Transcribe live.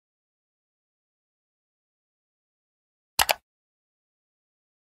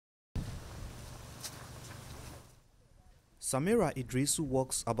Samira Iddrisu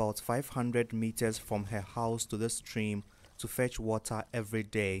walks about 500 meters from her house to the stream to fetch water every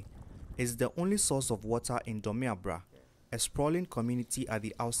day. It's the only source of water in Domiabra, a sprawling community at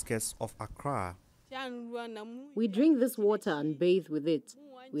the outskirts of Accra. We drink this water and bathe with it.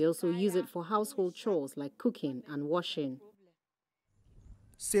 We also use it for household chores like cooking and washing.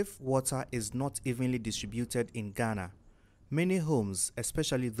 Safe water is not evenly distributed in Ghana. Many homes,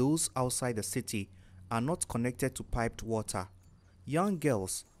 especially those outside the city, are not connected to piped water. Young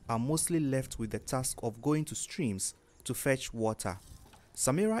girls are mostly left with the task of going to streams to fetch water.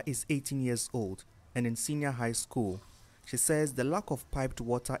 Samira is 18 years old and in senior high school. She says the lack of piped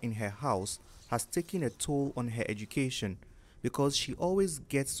water in her house has taken a toll on her education because she always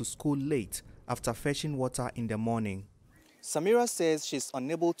gets to school late after fetching water in the morning. Samira says she's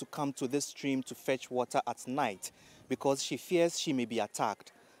unable to come to this stream to fetch water at night because she fears she may be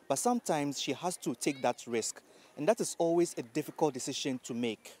attacked. But sometimes she has to take that risk, and that is always a difficult decision to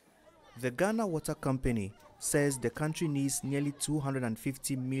make. The Ghana Water Company says the country needs nearly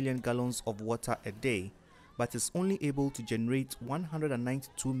 250 million gallons of water a day, but is only able to generate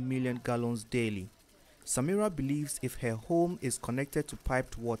 192 million gallons daily. Samira believes if her home is connected to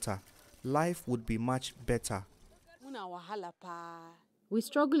piped water, life would be much better. We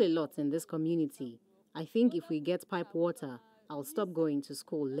struggle a lot in this community. I think if we get pipe water, I'll stop going to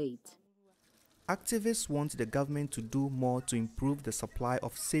school late. Activists want the government to do more to improve the supply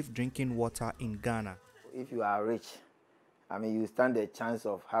of safe drinking water in Ghana. If you are rich, you stand a chance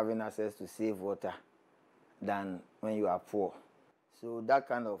of having access to safe water than when you are poor. So that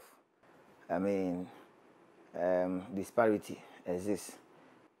kind of, disparity exists.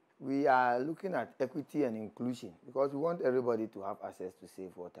 We are looking at equity and inclusion because we want everybody to have access to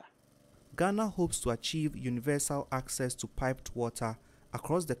safe water. Ghana hopes to achieve universal access to piped water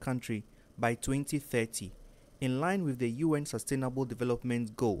across the country by 2030, in line with the UN Sustainable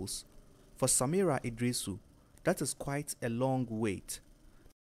Development Goals. For Samira Iddrisu, that is quite a long wait.